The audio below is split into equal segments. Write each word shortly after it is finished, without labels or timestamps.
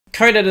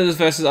code editors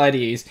versus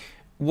IDEs.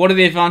 What are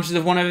the advantages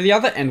of one over the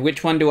other, and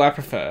which one do I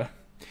prefer?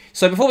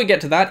 So before we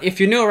get to that, if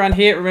you're new around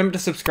here, remember to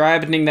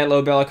subscribe and ding that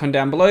little bell icon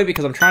down below,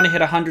 because I'm trying to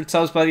hit 100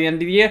 subs by the end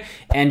of the year,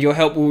 and your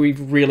help will be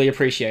really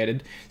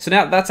appreciated. So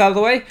now that's out of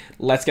the way,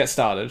 let's get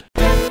started.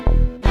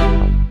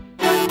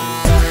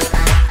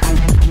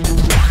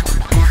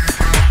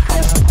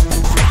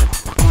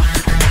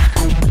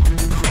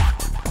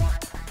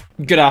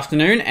 Good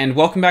afternoon and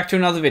welcome back to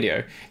another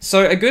video.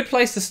 So a good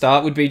place to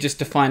start would be just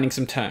defining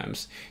some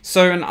terms.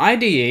 So an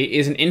IDE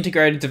is an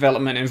integrated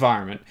development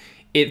environment.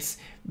 It's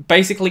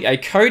basically a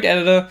code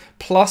editor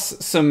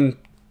plus some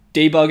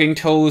debugging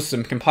tools,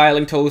 some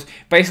compiling tools,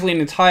 basically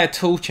an entire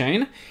tool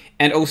chain,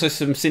 and also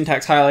some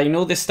syntax highlighting,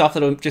 all this stuff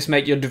that'll just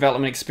make your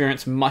development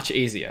experience much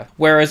easier.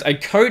 Whereas a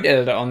code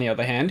editor, on the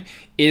other hand,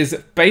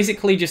 is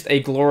basically just a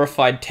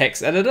glorified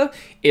text editor.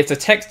 It's a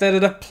text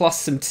editor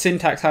plus some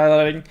syntax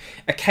highlighting.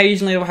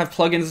 Occasionally it'll have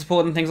plugin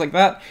support and things like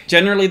that.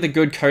 Generally the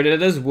good code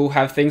editors will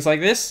have things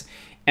like this,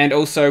 and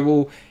also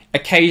will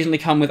occasionally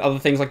come with other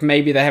things, like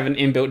maybe they have an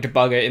inbuilt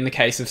debugger in the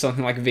case of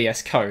something like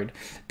VS Code,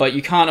 but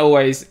you can't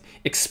always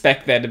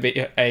expect there to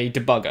be a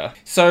debugger.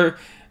 So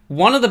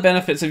one of the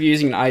benefits of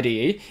using an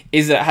IDE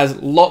is that it has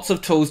lots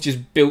of tools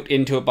just built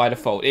into it by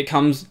default. It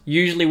comes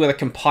usually with a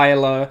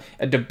compiler,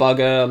 a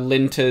debugger,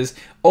 linters,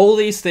 all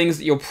these things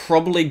that you're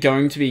probably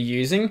going to be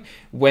using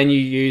when you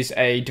use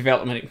a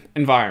development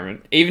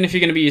environment. Even if you're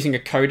going to be using a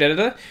code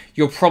editor,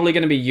 you're probably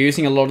going to be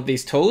using a lot of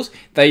these tools.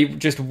 They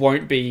just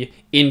won't be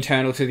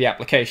internal to the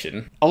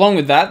application. Along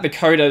with that, the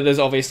code editors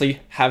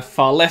obviously have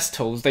far less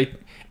tools. They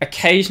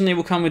occasionally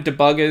will come with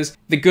debuggers.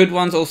 The good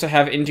ones also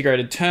have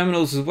integrated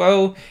terminals as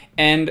well,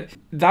 and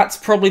that's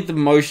probably the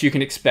most you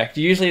can expect.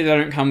 Usually they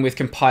don't come with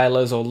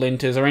compilers or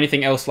linters or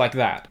anything else like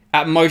that.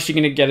 At most you're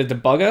going to get a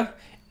debugger,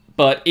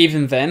 but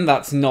even then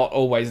that's not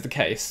always the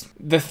case.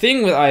 The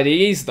thing with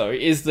IDEs though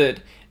is that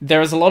there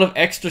is a lot of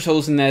extra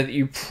tools in there that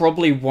you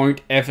probably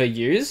won't ever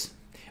use,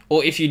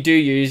 or if you do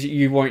use,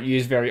 you won't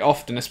use very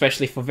often,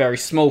 especially for very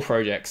small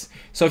projects.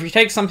 So if you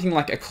take something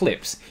like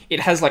Eclipse, it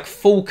has like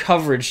full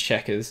coverage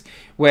checkers,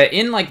 where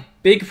in like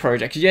big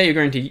projects, yeah, you're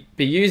going to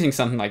be using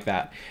something like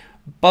that.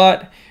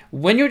 But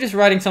when you're just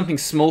writing something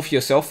small for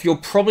yourself, you're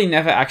probably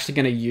never actually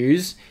going to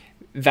use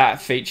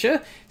that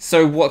feature.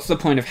 So what's the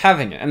point of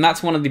having it? And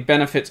that's one of the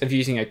benefits of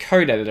using a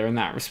code editor in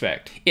that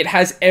respect. It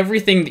has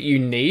everything that you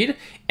need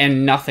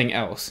and nothing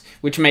else,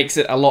 which makes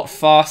it a lot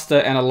faster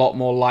and a lot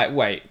more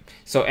lightweight.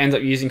 So it ends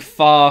up using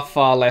far,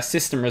 far less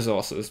system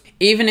resources.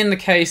 Even in the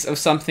case of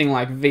something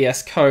like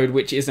VS Code,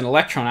 which is an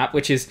Electron app,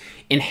 which is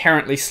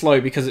inherently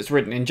slow because it's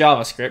written in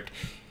JavaScript,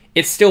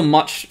 it's still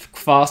much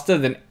faster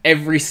than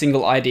every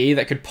single IDE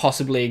that could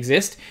possibly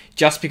exist,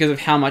 just because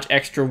of how much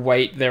extra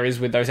weight there is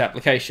with those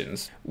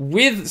applications.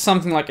 With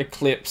something like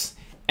Eclipse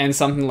and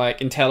something like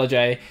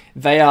IntelliJ,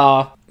 they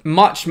are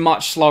much,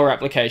 much slower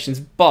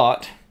applications,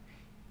 but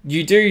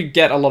you do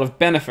get a lot of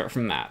benefit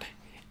from that.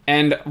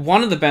 And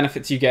one of the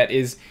benefits you get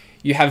is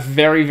you have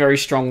very, very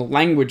strong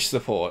language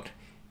support,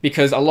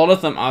 because a lot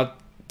of them are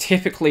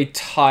typically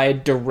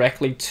tied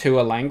directly to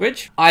a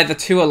language, either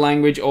to a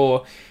language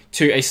or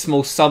to a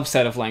small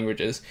subset of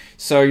languages.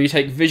 So you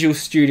take Visual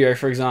Studio,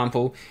 for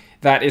example,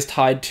 that is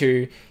tied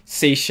to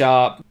C#,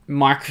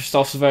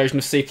 Microsoft's version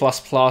of C++,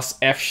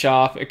 F#,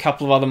 a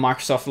couple of other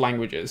Microsoft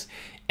languages.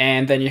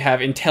 And then you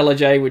have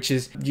IntelliJ, which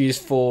is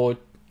used for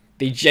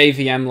the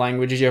JVM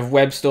languages. You have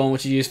WebStorm,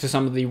 which is used for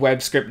some of the web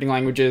scripting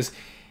languages,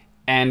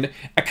 and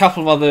a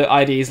couple of other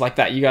IDEs like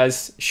that. You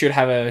guys should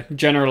have a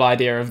general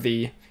idea of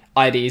the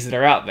IDEs that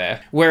are out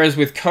there. Whereas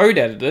with code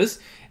editors,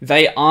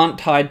 they aren't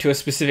tied to a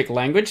specific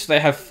language. They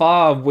have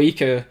far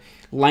weaker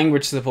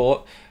language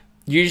support.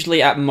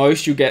 Usually at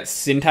most you get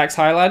syntax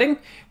highlighting,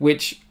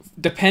 which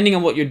depending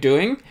on what you're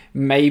doing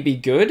may be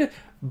good,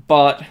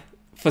 but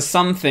for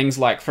some things,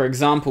 like for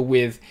example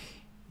with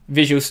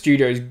Visual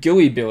Studio's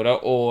GUI builder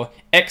or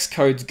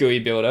Xcode's GUI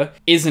builder,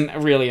 isn't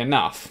really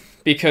enough.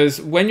 Because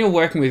when you're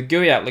working with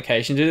GUI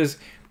applications, it is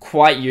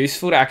quite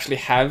useful to actually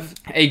have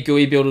a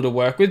GUI builder to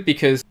work with,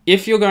 because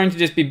if you're going to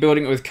just be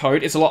building it with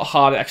code, it's a lot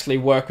harder to actually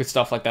work with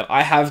stuff like that.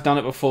 I have done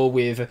it before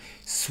with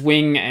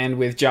Swing and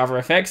with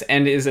JavaFX,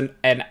 and it is an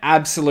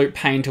absolute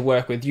pain to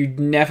work with. You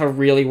never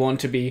really want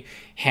to be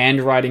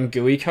handwriting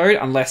GUI code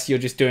unless you're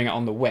just doing it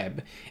on the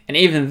web. And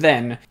even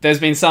then, there's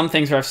been some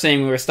things where I've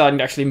seen where we're starting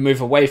to actually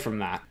move away from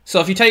that. So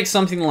if you take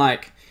something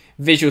like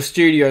Visual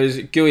Studio's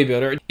GUI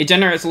builder, it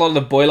generates a lot of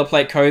the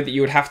boilerplate code that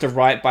you would have to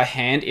write by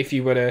hand if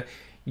you were to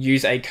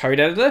use a code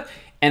editor,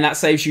 and that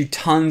saves you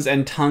tons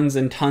and tons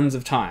and tons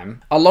of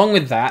time. Along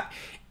with that,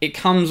 it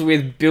comes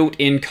with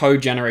built-in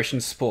code generation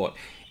support.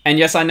 And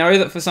yes, I know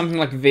that for something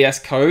like VS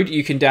Code,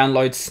 you can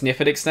download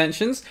snippet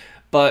extensions,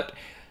 but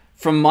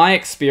from my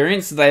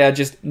experience, they are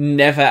just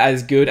never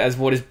as good as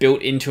what is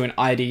built into an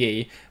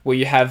IDE, where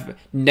you have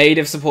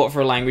native support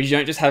for a language. You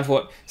don't just have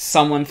what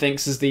someone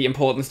thinks is the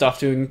important stuff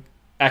to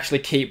actually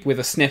keep with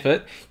a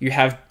snippet. You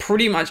have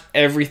pretty much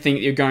everything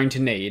that you're going to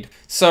need.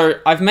 So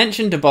I've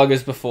mentioned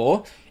debuggers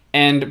before,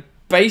 and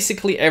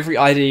basically every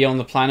IDE on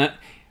the planet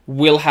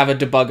will have a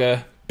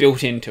debugger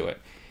built into it.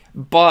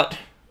 but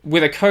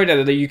with a code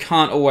editor, you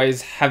can't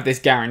always have this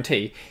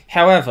guarantee.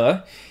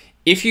 However,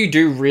 if you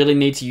do really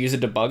need to use a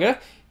debugger,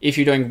 if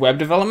you're doing web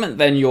development,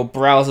 then your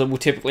browser will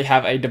typically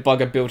have a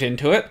debugger built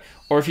into it.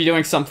 Or if you're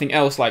doing something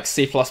else like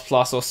C++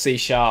 or C#,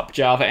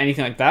 Java,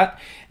 anything like that,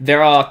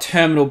 there are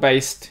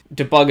terminal-based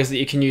debuggers that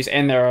you can use,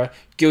 and there are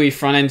GUI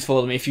front ends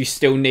for them if you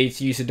still need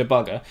to use a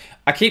debugger.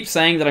 I keep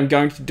saying that I'm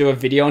going to do a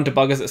video on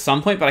debuggers at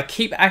some point, but I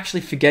keep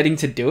actually forgetting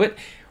to do it.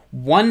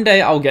 One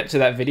day I'll get to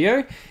that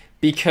video,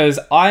 because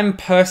I'm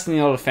personally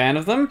not a fan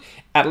of them,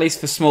 at least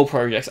for small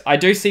projects. I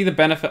do see the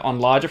benefit on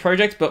larger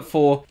projects, but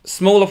for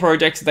smaller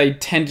projects, they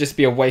tend to just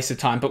be a waste of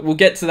time. But we'll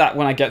get to that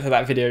when I get to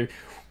that video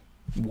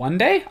one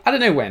day? I don't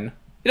know when.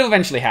 It'll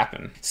eventually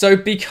happen. So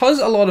because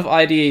a lot of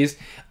IDEs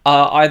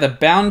are either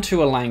bound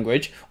to a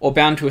language or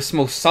bound to a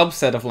small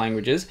subset of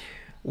languages,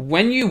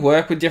 when you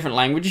work with different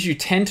languages, you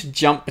tend to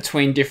jump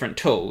between different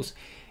tools.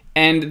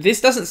 And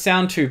this doesn't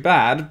sound too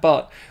bad,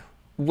 but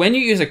when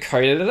you use a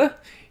code editor,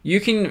 you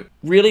can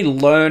really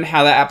learn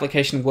how that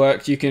application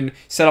works. You can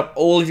set up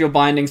all of your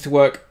bindings to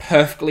work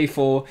perfectly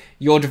for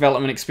your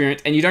development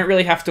experience, and you don't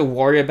really have to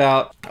worry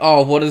about,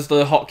 oh, what is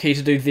the hotkey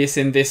to do this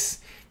in this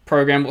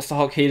program? What's the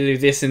hotkey to do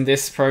this in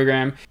this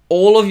program?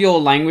 All of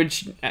your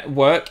language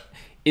work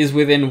is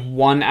within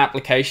one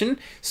application,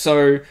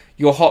 so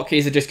your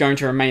hotkeys are just going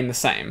to remain the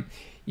same.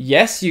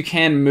 Yes, you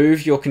can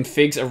move your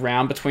configs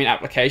around between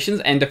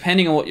applications, and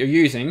depending on what you're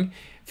using,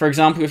 for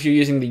example, if you're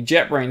using the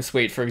JetBrains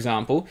suite, for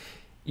example,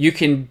 you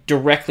can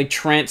directly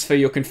transfer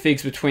your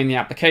configs between the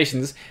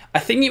applications. I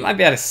think you might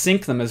be able to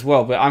sync them as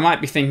well, but I might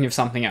be thinking of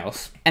something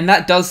else. And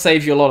that does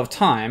save you a lot of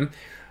time,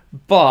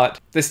 but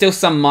there's still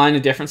some minor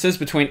differences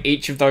between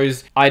each of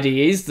those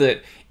IDEs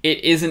that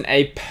it isn't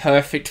a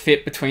perfect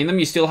fit between them.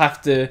 You still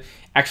have to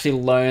actually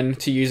learn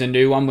to use a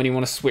new one when you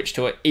want to switch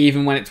to it,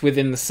 even when it's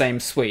within the same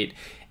suite.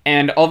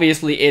 And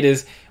obviously it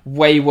is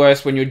way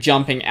worse when you're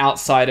jumping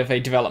outside of a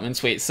development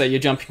suite. So you're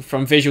jumping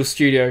from Visual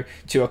Studio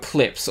to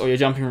Eclipse, or you're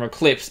jumping from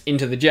Eclipse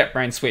into the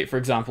JetBrains suite, for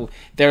example.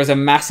 There is a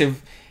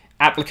massive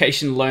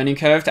application learning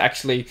curve to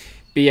actually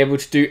be able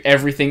to do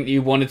everything that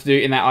you wanted to do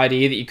in that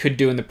IDE that you could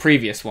do in the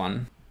previous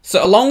one.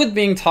 So along with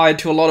being tied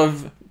to a lot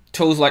of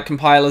tools like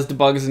compilers,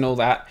 debuggers, and all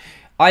that,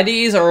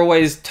 IDEs are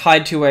always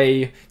tied to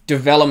a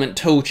development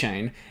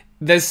toolchain.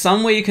 There's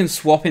some where you can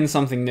swap in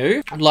something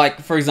new, like,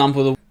 for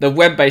example, the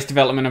web-based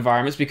development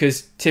environments,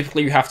 because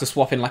typically you have to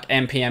swap in like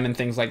NPM and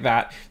things like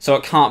that, so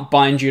it can't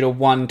bind you to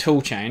one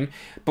toolchain.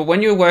 But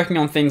when you're working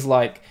on things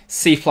like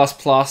C++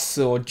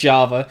 or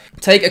Java,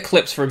 take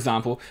Eclipse, for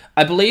example,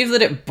 I believe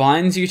that it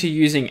binds you to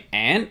using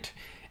Ant.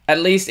 At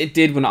least it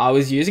did when I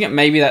was using it.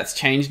 Maybe that's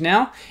changed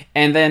now.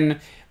 And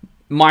then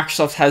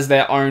Microsoft has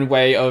their own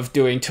way of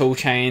doing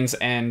toolchains,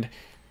 and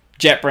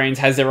JetBrains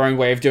has their own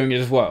way of doing it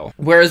as well.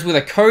 Whereas with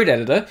a code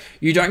editor,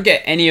 you don't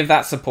get any of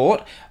that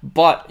support,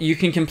 but you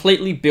can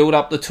completely build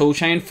up the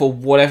toolchain for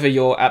whatever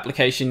your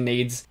application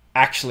needs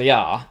actually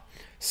are.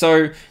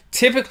 So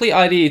typically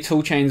IDE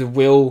toolchains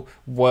will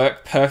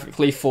work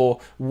perfectly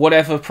for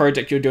whatever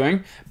project you're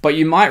doing, but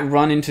you might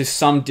run into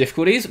some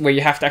difficulties where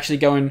you have to actually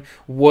go and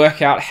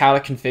work out how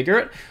to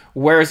configure it.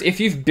 Whereas if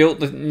you've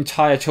built the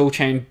entire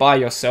toolchain by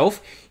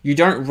yourself, you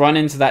don't run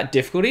into that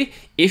difficulty.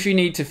 If you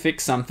need to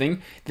fix something,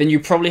 then you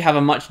probably have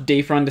a much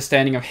deeper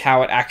understanding of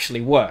how it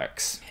actually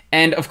works.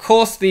 And of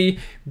course, the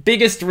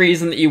biggest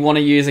reason that you want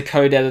to use a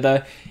code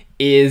editor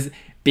is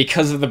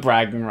because of the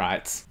bragging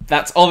rights.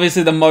 That's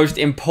obviously the most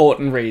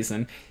important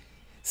reason.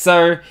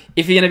 So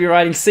if you're going to be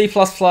writing C++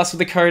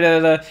 with a code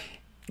editor,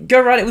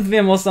 go write it with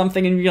Vim or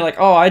something, and you're like,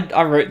 oh,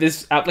 I wrote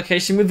this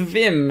application with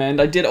Vim,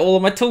 and I did all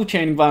of my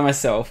toolchaining by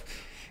myself.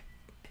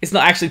 It's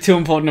not actually too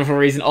important of a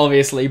reason,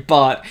 obviously,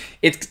 but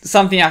it's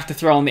something you have to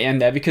throw on the end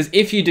there, because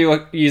if you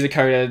do use a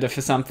code editor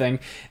for something,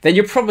 then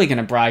you're probably going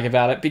to brag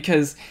about it,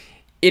 because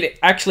it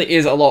actually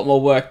is a lot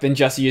more work than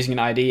just using an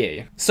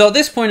IDE. So at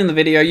this point in the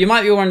video, you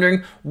might be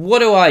wondering, what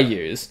do I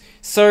use?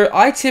 So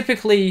I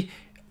typically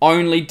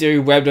only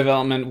do web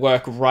development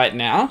work right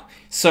now,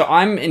 so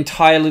I'm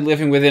entirely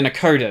living within a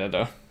code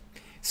editor.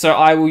 So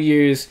I will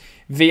use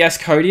VS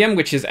Codium,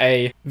 which is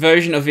a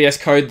version of VS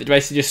Code that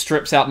basically just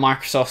strips out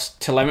Microsoft's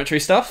telemetry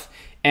stuff,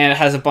 and it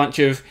has a bunch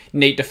of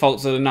neat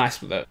defaults that are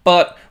nice with it.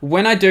 But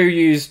when I do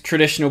use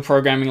traditional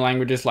programming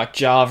languages like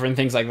Java and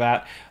things like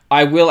that,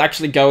 I will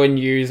actually go and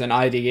use an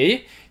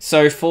IDE.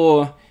 So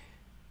for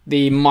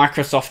the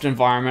Microsoft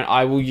environment,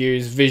 I will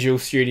use Visual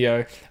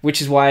Studio,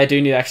 which is why I do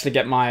need to actually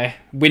get my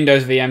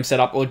Windows VM set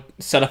up, or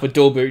set up a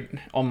dual boot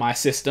on my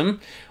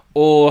system.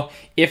 Or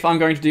if I'm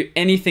going to do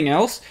anything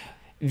else,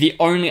 the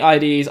only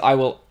IDEs I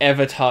will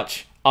ever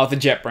touch are the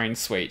JetBrains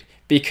suite,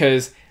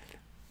 because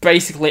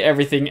basically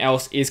everything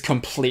else is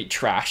complete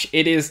trash.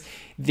 It is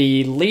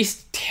the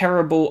least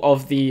terrible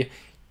of the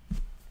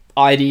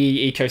IDE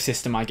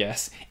ecosystem, I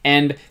guess.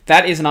 And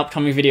that is an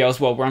upcoming video as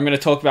well, where I'm going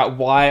to talk about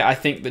why I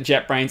think that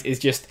JetBrains is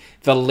just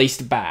the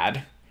least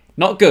bad.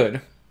 Not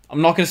good.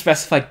 I'm not going to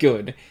specify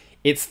good.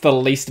 It's the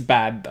least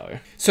bad, though.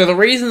 So the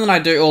reason that I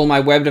do all my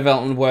web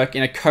development work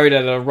in a code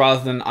editor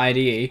rather than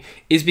IDE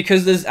is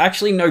because there's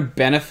actually no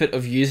benefit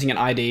of using an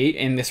IDE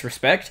in this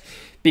respect,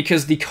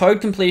 because the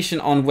code completion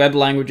on web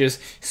languages,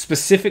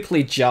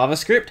 specifically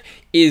JavaScript,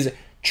 is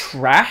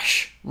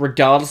trash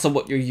regardless of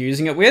what you're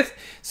using it with.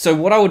 So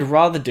what I would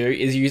rather do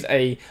is use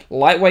a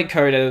lightweight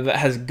code editor that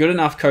has good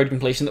enough code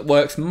completion that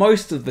works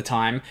most of the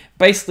time,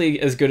 basically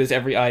as good as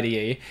every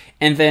IDE,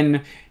 and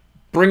then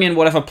bring in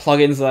whatever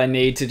plugins that I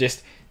need to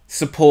just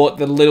support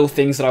the little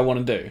things that I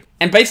want to do.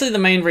 And basically the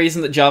main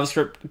reason that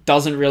JavaScript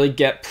doesn't really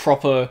get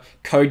proper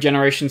code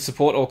generation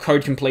support or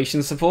code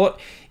completion support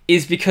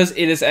is because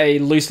it is a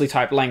loosely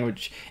typed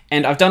language.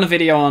 And I've done a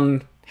video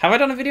on... Have I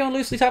done a video on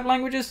loosely typed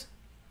languages?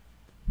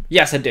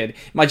 Yes, I did.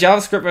 My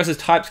JavaScript versus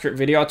TypeScript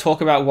video, I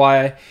talk about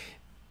why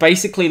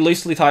basically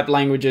loosely typed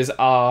languages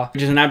are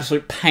just an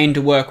absolute pain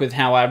to work with,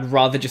 how I'd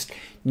rather just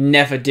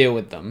never deal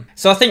with them.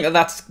 So I think that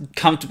that's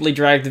comfortably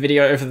dragged the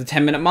video over the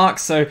 10-minute mark,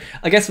 so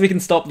I guess we can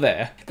stop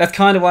there. That's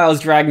kind of why I was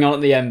dragging on at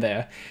the end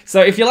there.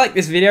 So if you like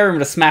this video,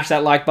 remember to smash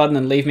that like button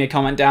and leave me a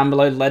comment down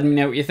below letting me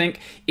know what you think.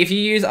 If you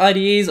use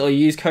IDEs or you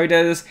use code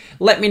editors,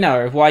 let me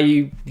know why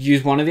you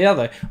use one or the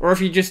other. Or if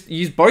you just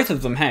use both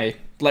of them, hey,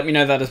 let me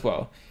know that as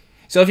well.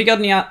 So if you got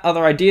any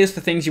other ideas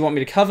for things you want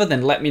me to cover,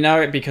 then let me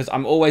know, because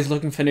I'm always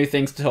looking for new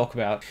things to talk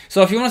about.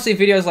 So if you want to see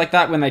videos like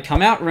that when they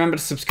come out, remember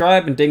to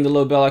subscribe and ding the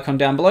little bell icon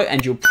down below,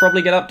 and you'll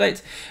probably get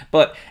updates.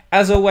 But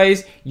as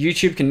always,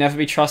 YouTube can never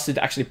be trusted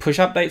to actually push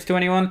updates to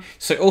anyone,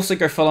 so also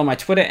go follow my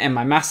Twitter and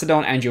my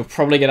Mastodon, and you'll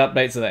probably get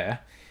updates there.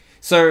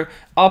 So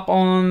up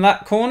on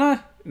that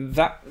corner,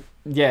 that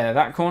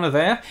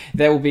corner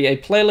there will be a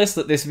playlist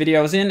that this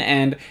video is in,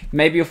 and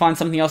maybe you'll find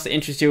something else that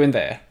interests you in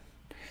there.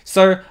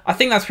 So I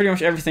think that's pretty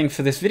much everything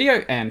for this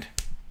video, and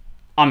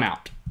I'm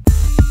out.